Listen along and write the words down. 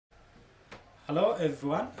Hello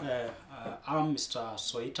everyone, I'm Mr.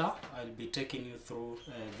 Soita. I'll be taking you through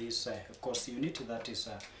this course unit that is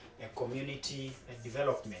community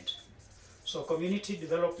development. So community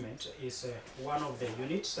development is one of the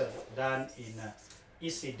units done in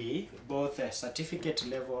E.C.D.E, both certificate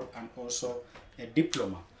level and also a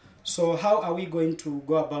diploma. So how are we going to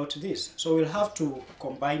go about this? So we'll have to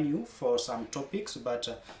combine you for some topics,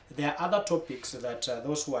 but there are other topics that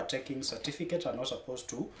those who are taking certificate are not supposed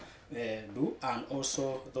to do, and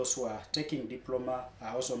also those who are taking diploma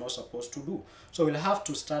are also not supposed to do. So we'll have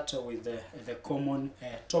to start with the common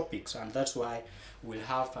topics, and that's why we'll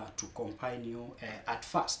have to combine you at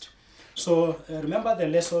first. So remember, the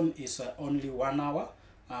lesson is only 1 hour,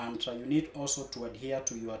 and you need also to adhere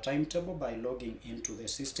to your timetable by logging into the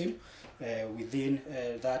system within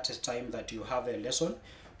that time that you have a lesson.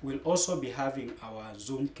 We'll also be having our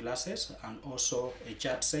Zoom classes and also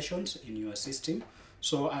chat sessions in your system.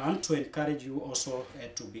 So I want to encourage you also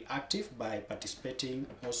to be active by participating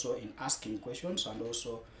also in asking questions and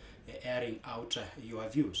also airing out your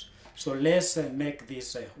views. So let's make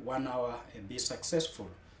this 1 hour be successful.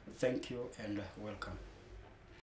 Thank you and welcome.